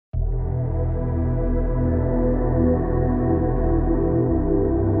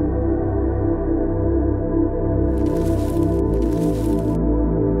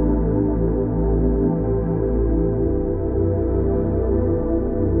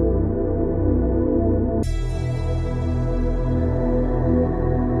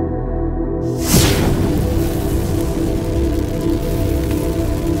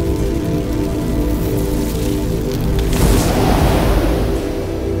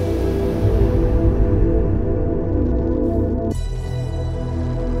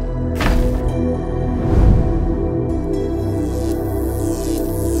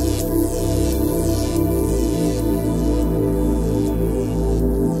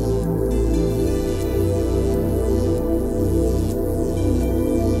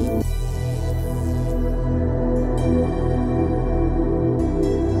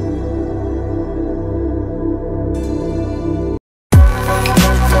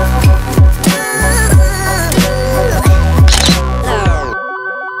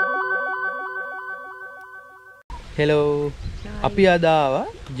Hello අපි අද ආවා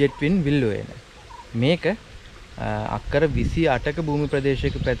Jetwing Vil Uyana. මේක අක්කර 28ක භූමි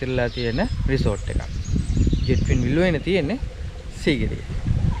ප්‍රදේශයක පැතිරලා තියෙන රිසෝට් එකක්. Jetwing Vil Uyana තියෙන්නේ සීගිරිය.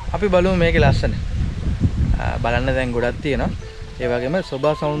 අපි බලමු මේකේ ලස්සන. බලන්න දැන් ගොඩක් තියෙනවා. ඒ වගේම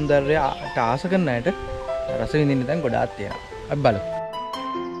සෝභා සෞන්දර්යයට ආස කරන අයට රස විඳින්න දැන් ගොඩාක් තියෙනවා. අපි බලමු.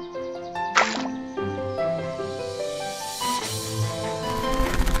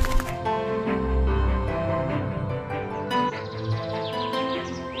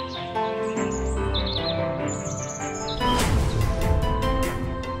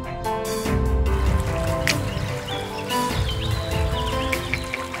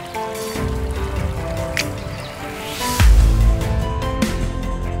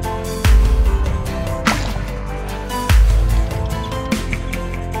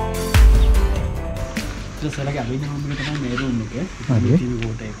 සලක අවින රූම් එක තමයි මේ රූම් එක. මේ ටීවී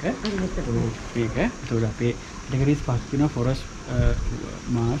වෝට් එක. මේක. ඒතකොට අපේ ඩෙකරීස් පස් වෙනවා ෆොරස්ට්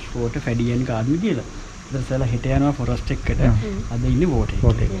මාෂ් වෝට් ෆැඩියන් ගාඩන් කියලා. ඉතින් සල හිට යනවා ෆොරස්ට් එකට. අද ඉන්නේ වෝට්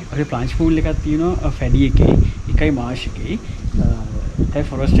එකේ. අපේ ප්ලාන්ට් පූල් එකක් තියෙනවා ෆැඩි එකේ. එකයි මාෂ් එකේ. ඒ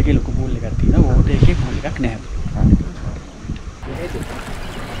ෆොරස්ට් එකේ ලොකු පූල් එකක් තියෙනවා. වෝට් එකේ පූල් එකක් නැහැ.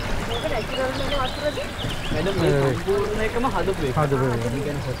 मैडम संपूर्ण එකම හදපු එක. ඒ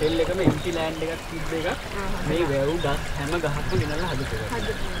කියන්නේ හොටෙල් එකම එම්ටි ලෑන්ඩ් එකක් තිබ්බ එකක්. මේ වැව් ගස් හැම ගහක්ම ගෙනල්ලා හදපු එකක්.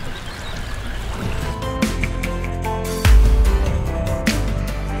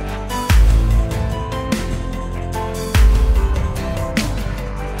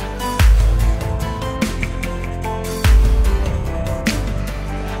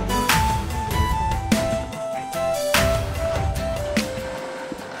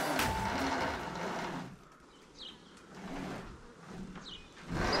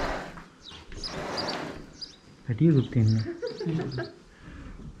 Hati rutin.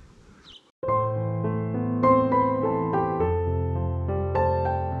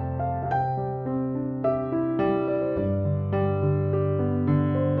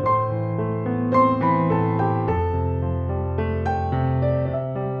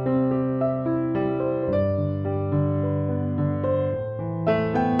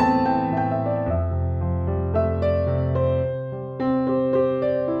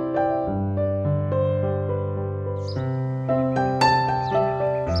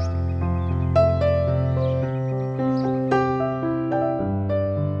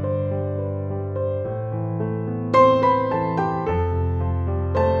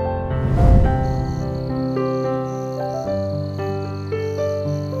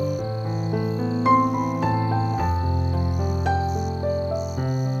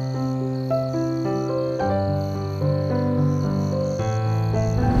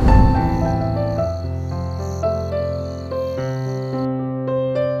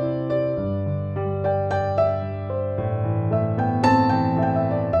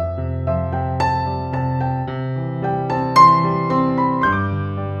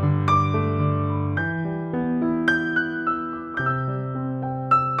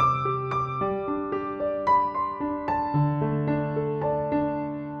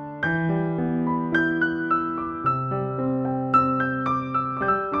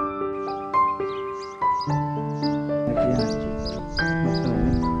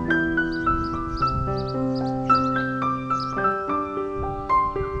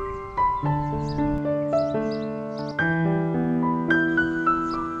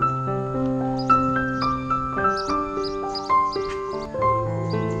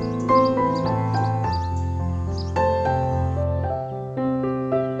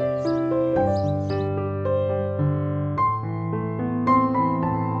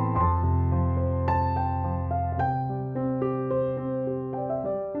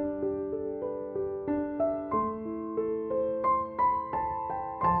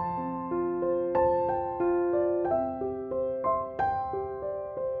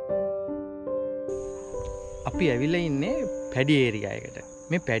 අපි ඇවිල්ලා ඉන්නේ පැඩි ඒරියා එකට.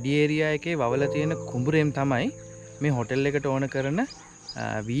 මේ පැඩි ඒරියා එකේ වවලා තියෙන කුඹුරෙන් තමයි මේ හොටෙල් එකට ඕන කරන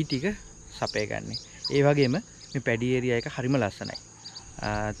වී ටික සපයගන්නේ. ඒ වගේම මේ පැඩි ඒරියා එක හරිම ලස්සනයි.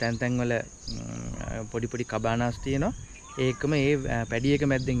 තැන් වල පොඩි පොඩි කබානාස් තියෙනවා. ඒකම ඒ පැඩි එක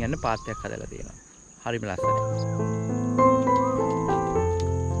මැද්දෙන් යන පාත් එකක් හදලා තියෙනවා. හරිම ලස්සනයි.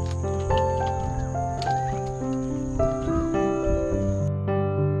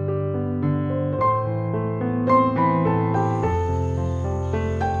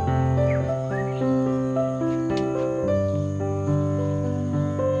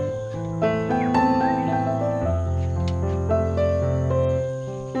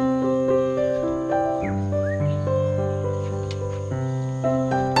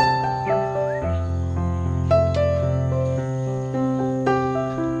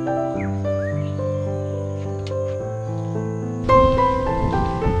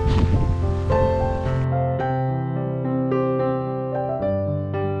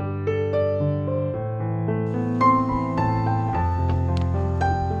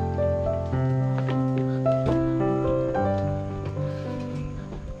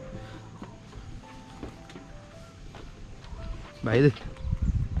 බයිද?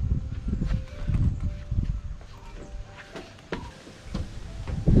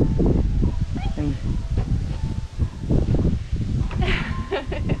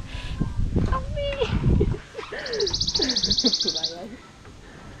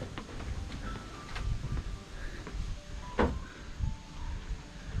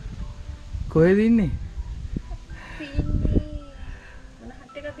 කොහෙද ඉන්නේ? මොන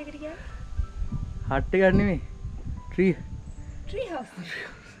හට් එකක්ද ඒකට කියන්නේ? හට් එකක් නෙමෙයි. Tree house.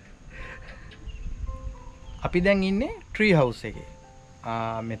 අපි දැන් ඉන්නේ ට්‍රී හවුස් එකේ.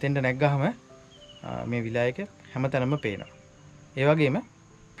 මෙතෙන්ට නැග්ගහම මේ විලායක හැමතැනම පේනවා. ඒ වගේම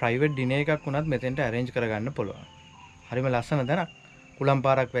ප්‍රයිවට් ඩිනර් එකක් වුණත් මෙතෙන්ට ඇරේන්ජ් කරගන්න පුළුවන්. හරිම ලස්සන තැනක්. කුලම්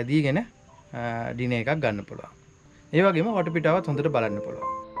පාරක් වැදීගෙන ඩිනර් එකක් ගන්න පුළුවන්. ඒ වගේම වටපිටාවත් හොඳට බලන්න පුළුවන්.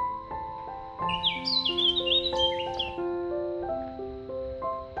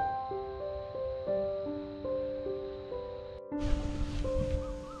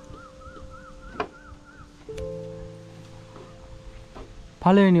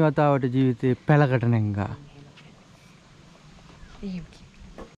 පළවෙනි වතාවට ජීවිතේ පැලකට නැංගා. එහෙම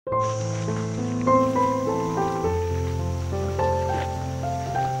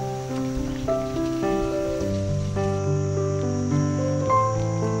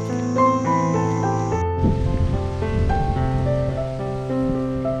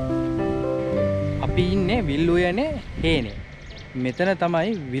අපි ඉන්නේ විල් උයනේ හේනේ. මෙතන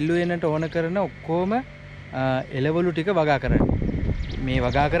තමයි විල් උයනට ඕන කරන ඔක්කොම එළවලු ටික වගා කරන්නේ. මේ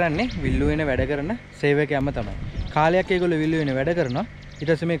වගා කරන්නේ විල් උයනේ වැඩ කරන සේවකයන්ම තමයි. කාලයක් ඒගොල්ලෝ විල් උයනේ වැඩ කරනවා.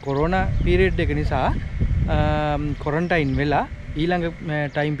 ඊට පස්සේ මේ කොරෝනා පීරියඩ් එක නිසා ක්වොරන්ටයින් වෙලා ඊළඟ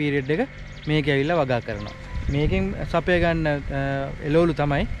ටයිම් පීරියඩ් එක මේක ඇවිල්ලා වගා කරනවා. මේකෙන් සපය ගන්න එළවලු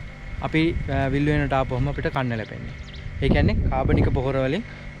තමයි අපි විල් උයනට ආපුවම අපිට කන්න ලැබෙන්නේ. ඒ කියන්නේ කාබනික පොහොර වලින්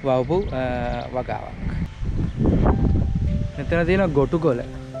වවපු වගාවක්. මෙතන තියෙන ගොටුකොළ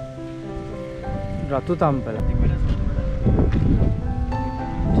රතු තම්පල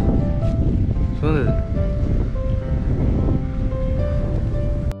සුවඳද?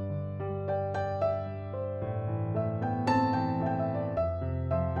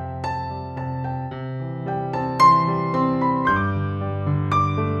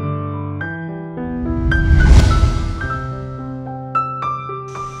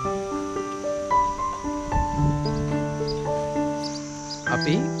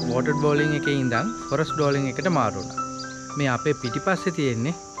 අපි වෝටර් බෝලින් එකේ ඉඳන් ෆොරස්ට් බෝලින් එකට මාරු වුණා. මේ අපේ පිටිපස්සේ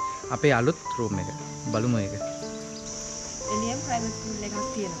තියෙන්නේ අපේ අලුත් රූම් එක. බලමු ඒක. එළියෙන් ප්‍රයිවට් පූල් එකක්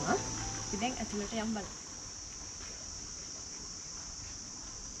තියෙනවා. ඉතින් ඇතුළට යම් බලන්න.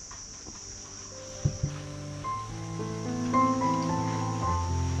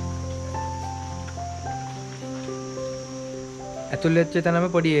 ඇතුල් වෙච්ච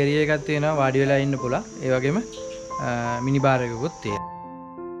තැනම පොඩි ඒරියා එකක් තියෙනවා වාඩි වෙලා ඉන්න පුළුවන්. ඒ වගේම මිනි බාර් එකකුත් තියෙනවා.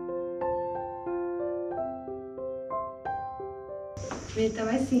 මේ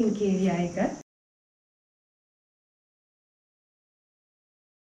තමයි සින්ක් ඒරියා එක.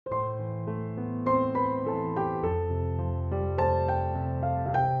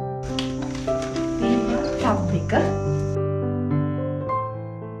 මේ ටබ් එක.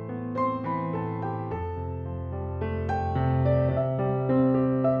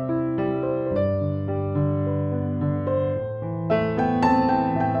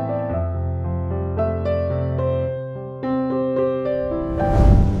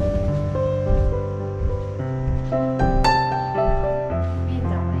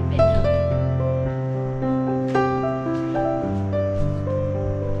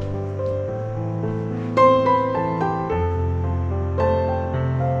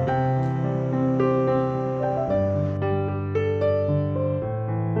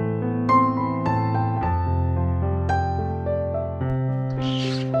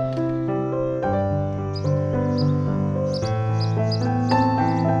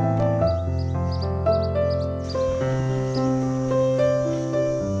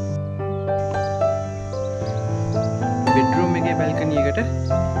 balcony එකට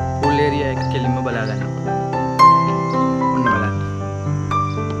pool area එක කෙලින්ම බලා ගන්න පුළුවන්. ඔන්න බලන්න.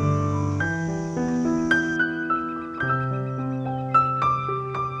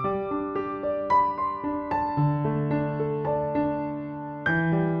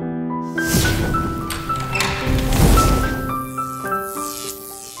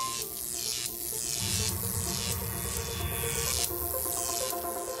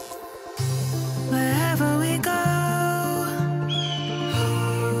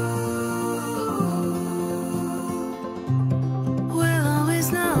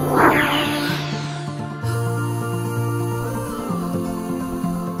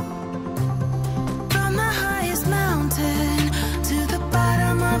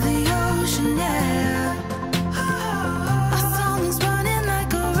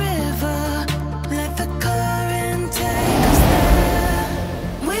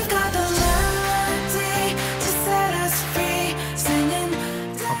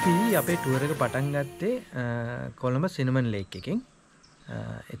 අපේ ටුවර් එක පටන් ගත්තේ කොළඹ සිනමන් ලේක් එකෙන්.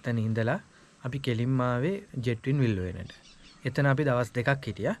 එතන ඉඳලා අපි කෙලින්ම ආවේ ජෙට්වින් විල් උයනට. එතන අපි දවස් 2ක්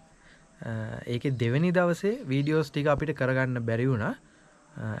හිටියා. ඒකේ දෙවෙනි දවසේ වීඩියෝස් ටික අපිට කරගන්න බැරි වුණා.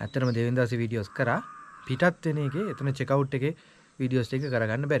 ඇත්තටම දෙවෙනි දවසේ වීඩියෝස් කරා. පිටත් වෙන එකේ එතන චෙක් අවුට් එකේ වීඩියෝස් ටික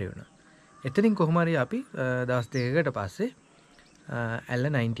කරගන්න බැරි වුණා. එතනින් කොහොම හරි අපි දවස් 2කට පස්සේ ඇල්ල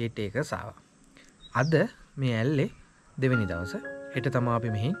 98 acres ආවා. අද මේ ඇල්ලේ දෙවෙනි දවස. හෙට තමයි අපි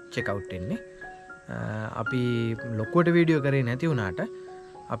මෙහි චෙක් අවුට් වෙන්නේ. අපි ලොකුවට වීඩියෝ කරේ නැති වුණාට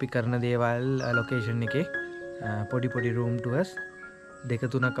අපි කරන දේවල් ලොකේෂන් එකේ පොඩි රූම් ටුවර්ස්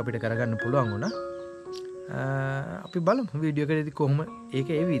 2-3ක් අපිට කරගන්න පුළුවන් වුණා. අපි බලමු වීඩියෝ කරේදී කොහොම ඒක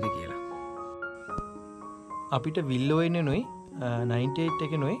එවිද කියලා. අපිට විල් උයනේනොයි 98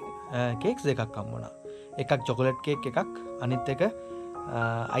 එකේනොයි කේක්ස් දෙකක් හම්බ වුණා. එකක් චොකලට් කේක් එකක්, අනිත් එක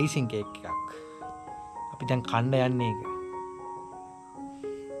අයිසිං කේක් එකක්. අපි දැන් කන්න යන්නේ ඒක.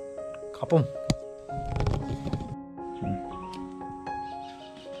 කපමු.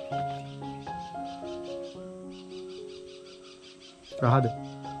 රහද?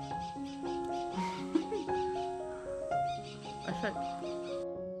 අසල්.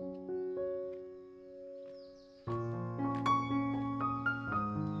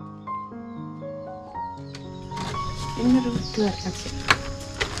 ඉන්න රුට්ටුවක් ඇති.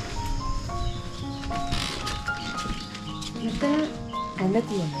 මෙතන ඇඳ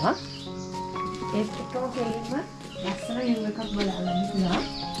තියෙනවා. ඒත් එකම කෙලින්ම ලස්සන view එකක් බලන්න පුළුවන්.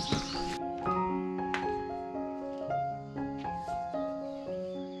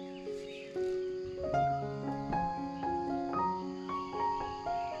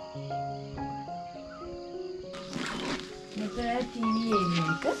 මෙතන TV area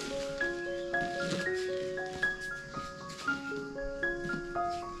එක.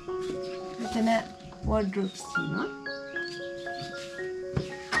 මෙතන wardrobes තියෙනවා.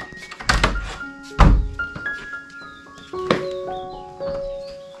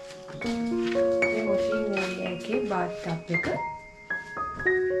 bathtub එක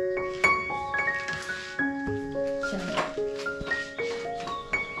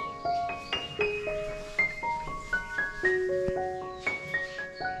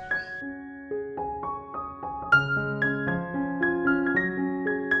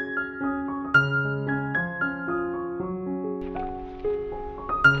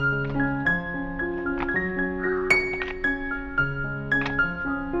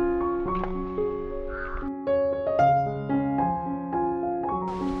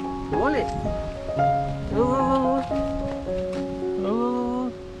boleh.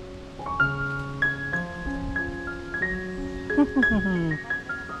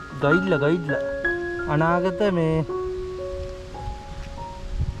 ගයිඩ්ලා අනාගත මේ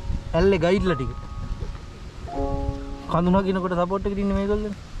ඇල්ලේ ගයිඩ්ලා ටික කඳුනා කිනකොට සපෝට් එකට ඉන්නේ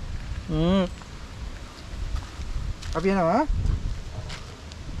මේගොල්ලෝ. අපි යනවා.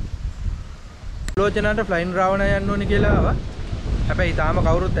 ලෝචනාට ෆ්ලයින් රාවණ යන්න ඕනේ කියලා ආවා. හැබැයි තාම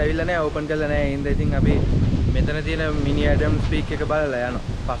කවුරුත් ඇවිල්ලා නැහැ, ඕපන් කරලා නැහැ. ඒ හින්දා ඉතින් අපි මෙතන තියෙන මිනි ඇඩම් ස්පීක් එක බලලා යනවා.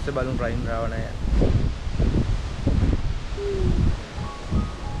 පස්සේ බලමු ෆ්ලයින් රාවණ යන්න.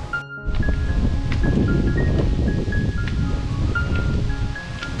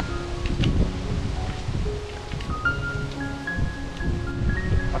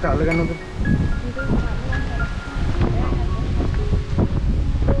 අත අල්ලගන්න උද?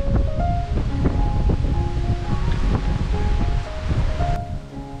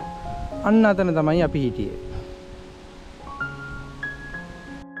 අන්න අතන තමයි අපි හිටියේ.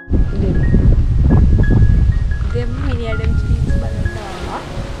 දෙම් මිනි ඇඩම් ස්පීක් බලන්න ආවා.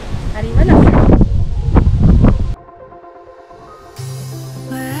 හරිම ලස්සනයි.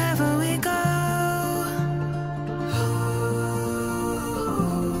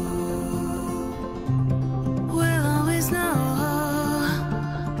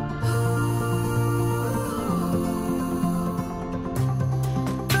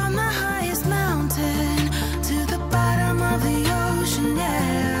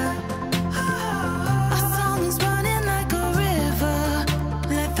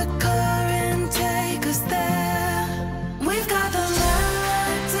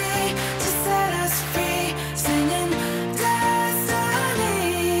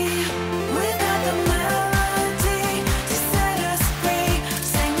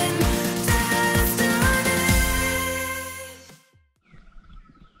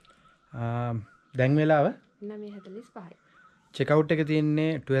 දැන් වෙලාව 9:45යි. චෙක් අවුට් එක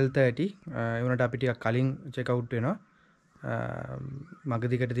තියෙන්නේ 12:30. ඒ වුණාට අපි ටිකක් කලින් චෙක් අවුට් වෙනවා.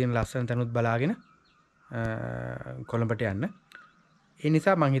 මගදිකට තියෙන ලස්සන තැනුත් බලාගෙන කොළඹට යන්න. ඒ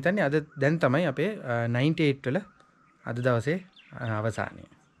නිසා මම හිතන්නේ අද දැන් තමයි අපේ 98 වල අද දවසේ අවසානය.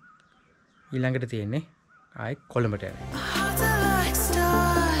 ඊළඟට තියෙන්නේ ආයි කොළඹට යන.